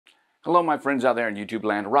Hello my friends out there in YouTube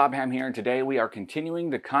land, Rob Ham here, and today we are continuing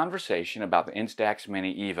the conversation about the Instax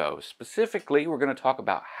Mini Evo. Specifically, we're going to talk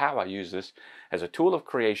about how I use this as a tool of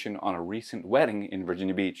creation on a recent wedding in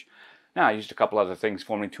Virginia Beach. Now, I used a couple other things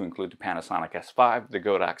for me to include the Panasonic S5, the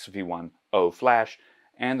Godox V1O Flash,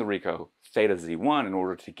 and the Ricoh Theta Z1 in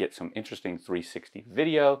order to get some interesting 360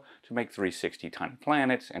 video, to make 360 tiny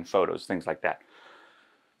planets and photos, things like that.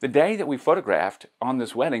 The day that we photographed on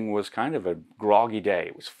this wedding was kind of a groggy day.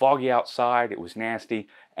 It was foggy outside, it was nasty,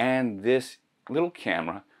 and this little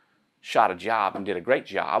camera shot a job and did a great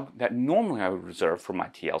job that normally I would reserve for my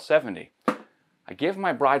TL70. I give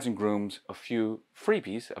my brides and grooms a few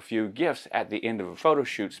freebies, a few gifts at the end of a photo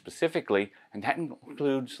shoot specifically, and that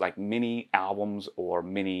includes like mini albums or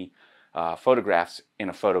mini photographs in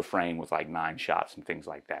a photo frame with like 9 shots and things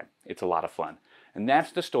like that. It's a lot of fun. And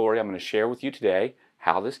that's the story I'm going to share with you today,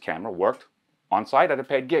 how this camera worked on site at a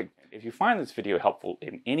paid gig. If you find this video helpful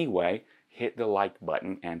in any way, hit the like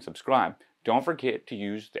button and subscribe. Don't forget to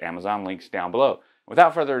use the Amazon links down below.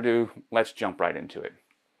 Without further ado, let's jump right into it.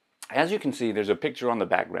 As you can see, there's a picture on the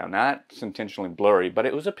background. Now, that's intentionally blurry, but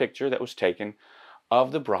it was a picture that was taken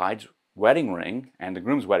of the bride's wedding ring and the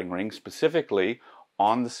groom's wedding ring, specifically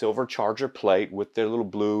on the silver charger plate with their little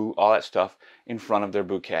blue, all that stuff in front of their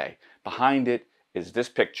bouquet. Behind it is this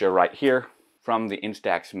picture right here from the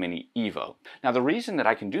Instax Mini Evo. Now, the reason that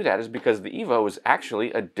I can do that is because the Evo is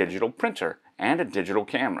actually a digital printer and a digital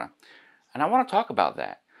camera. And I want to talk about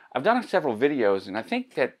that. I've done several videos, and I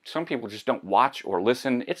think that some people just don't watch or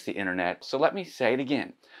listen. It's the internet. So let me say it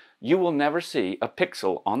again. You will never see a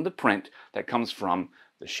pixel on the print that comes from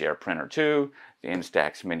the Share Printer 2, the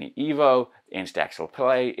Instax Mini Evo, the Instax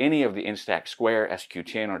Play, any of the Instax Square,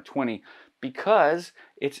 SQ10 or 20, because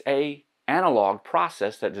it's a analog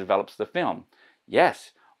process that develops the film.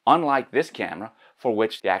 Yes, unlike this camera, for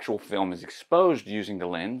which the actual film is exposed using the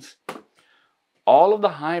lens, all of the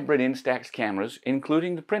hybrid Instax cameras,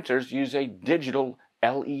 including the printers, use a digital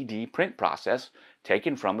LED print process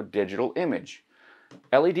taken from a digital image.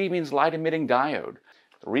 LED means light emitting diode.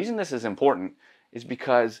 The reason this is important is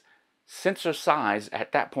because sensor size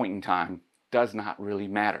at that point in time does not really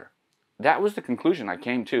matter. That was the conclusion I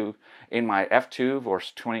came to in my f2 or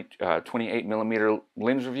 28mm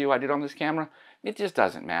lens review I did on this camera. It just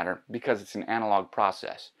doesn't matter because it's an analog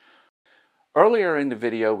process. Earlier in the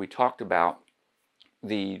video, we talked about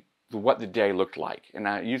what the day looked like.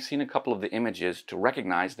 And you've seen a couple of the images to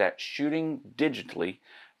recognize that shooting digitally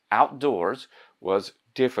outdoors was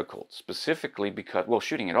difficult, specifically because, well,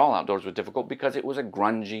 shooting it all outdoors was difficult because it was a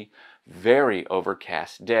grungy, very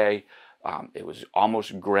overcast day. It was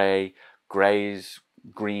almost gray, grays,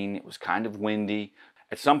 green. It was kind of windy.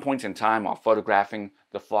 At some points in time while photographing,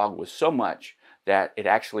 the fog was so much that it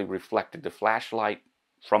actually reflected the flashlight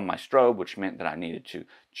from my strobe, which meant that I needed to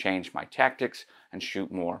change my tactics and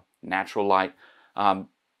shoot more natural light. All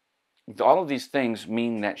of these things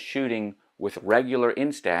mean that shooting with regular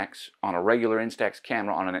Instax, on a regular Instax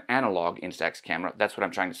camera, on an analog Instax camera, that's what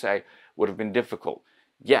I'm trying to say, would have been difficult.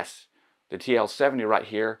 Yes, the TL70 right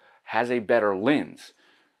here has a better lens.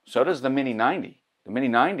 So does the Mini 90. The Mini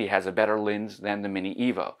 90 has a better lens than the Mini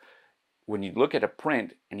Evo. When you look at a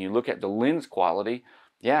print and you look at the lens quality,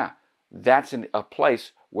 yeah, that's a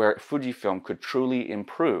place where Fujifilm could truly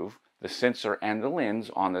improve the sensor and the lens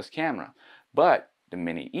on this camera. But the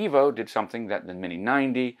Mini Evo did something that the Mini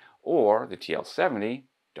 90 or the TL70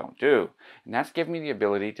 don't do. And that's giving me the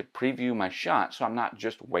ability to preview my shot so I'm not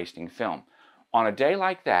just wasting film. On a day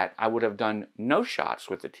like that, I would have done no shots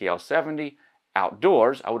with the TL70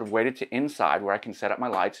 outdoors. I would have waited to inside where I can set up my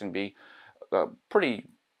lights and be pretty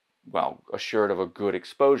well assured of a good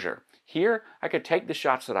exposure. Here, I could take the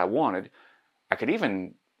shots that I wanted. I could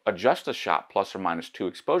even adjust the shot plus or minus 2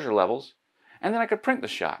 exposure levels, and then I could print the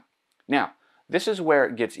shot. Now, this is where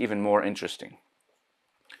it gets even more interesting.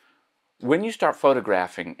 When you start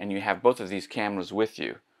photographing and you have both of these cameras with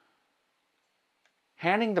you,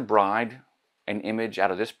 handing the bride an image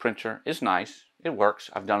out of this printer is nice. It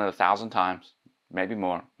works. I've done it 1,000 times, maybe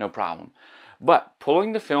more, no problem. But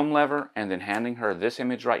pulling the film lever and then handing her this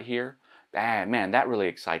image right here, man, that really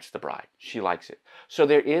excites the bride. She likes it. So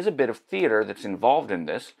there is a bit of theater that's involved in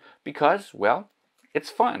this because, well,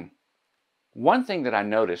 it's fun. One thing that I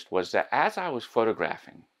noticed was that as I was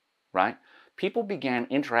photographing, right, people began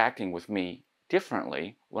interacting with me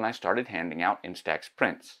differently when I started handing out Instax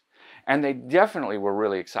prints. And they definitely were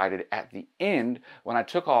really excited at the end when I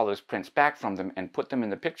took all those prints back from them and put them in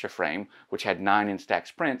the picture frame, which had 9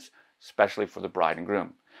 Instax prints, especially for the bride and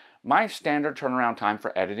groom. My standard turnaround time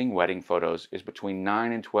for editing wedding photos is between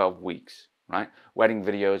 9 and 12 weeks. right? Wedding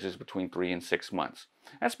videos is between 3 and 6 months.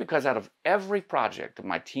 That's because out of every project that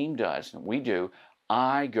my team does, and we do,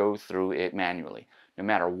 I go through it manually. No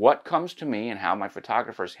matter what comes to me and how my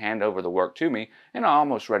photographers hand over the work to me, and I'm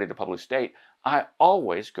almost ready to publish state, I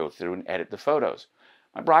always go through and edit the photos.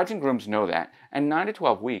 My brides and grooms know that, and 9 to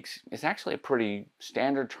 12 weeks is actually a pretty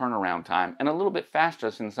standard turnaround time and a little bit faster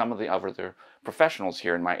than some of the other professionals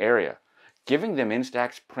here in my area. Giving them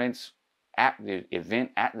Instax prints at the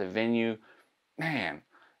event, at the venue, man,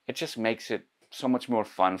 it just makes it so much more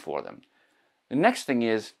fun for them. The next thing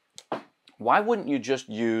is, why wouldn't you just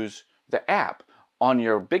use the app on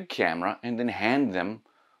your big camera and then hand them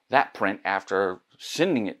that print after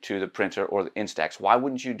sending it to the printer or the Instax? Why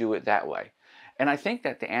wouldn't you do it that way? And I think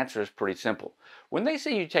that the answer is pretty simple. When they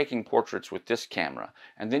see you taking portraits with this camera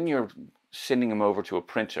and then you're sending them over to a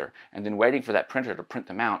printer and then waiting for that printer to print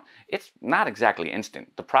them out, it's not exactly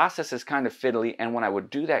instant. The process is kind of fiddly, and when I would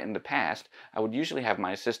do that in the past, I would usually have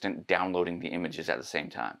my assistant downloading the images at the same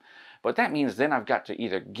time. But that means then I've got to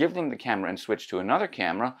either give them the camera and switch to another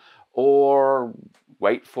camera, or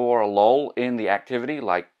wait for a lull in the activity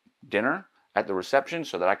like dinner at the reception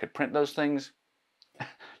so that I could print those things.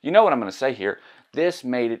 You know what I'm going to say here. This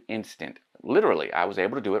made it instant. Literally, I was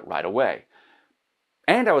able to do it right away.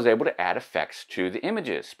 And I was able to add effects to the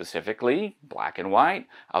images, specifically black and white.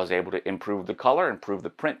 I was able to improve the color, improve the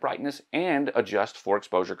print brightness, and adjust for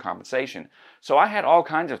exposure compensation. So I had all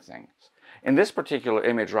kinds of things. In this particular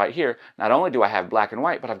image right here, not only do I have black and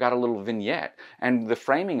white, but I've got a little vignette. And the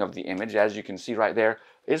framing of the image, as you can see right there,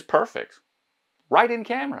 is perfect. Right in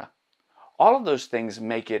camera. All of those things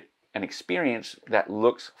make it an experience that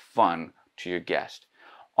looks fun to your guest.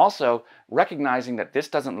 Also, recognizing that this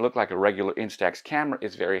doesn't look like a regular Instax camera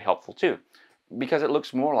is very helpful too, because it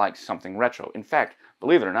looks more like something retro. In fact,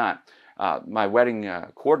 believe it or not, my wedding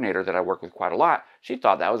coordinator that I work with quite a lot, she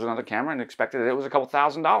thought that was another camera and expected that it was a couple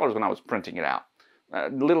 $1,000s when I was printing it out.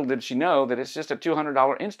 Little did she know that it's just a $200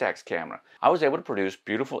 Instax camera. I was able to produce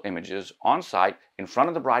beautiful images on site in front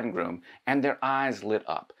of the bride and groom, and their eyes lit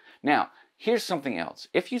up. Now, here's something else.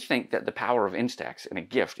 If you think that the power of Instax in a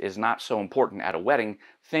gift is not so important at a wedding,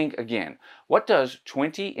 think again. What does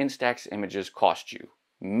 20 Instax images cost you?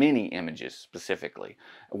 Mini images specifically.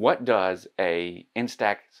 What does a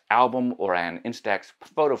Instax album or an Instax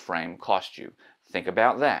photo frame cost you? Think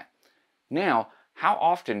about that. Now, how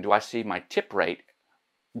often do I see my tip rate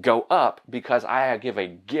go up because I give a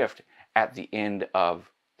gift at the end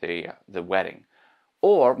of the wedding?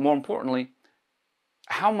 Or, more importantly,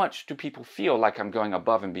 how much do people feel like I'm going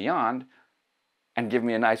above and beyond and give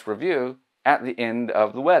me a nice review at the end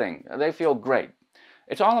of the wedding? They feel great.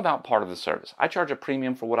 It's all about part of the service. I charge a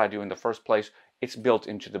premium for what I do in the first place. It's built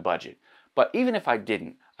into the budget. But even if I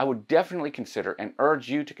didn't, I would definitely consider and urge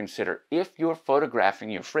you to consider, if you're photographing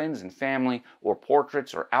your friends and family or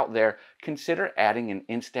portraits or out there, consider adding an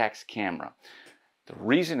Instax camera. The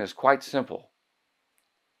reason is quite simple.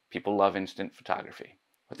 People love instant photography.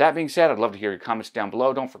 With that being said, I'd love to hear your comments down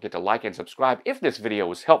below. Don't forget to like and subscribe if this video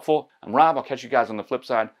was helpful. I'm Rob. I'll catch you guys on the flip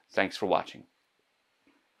side. Thanks for watching.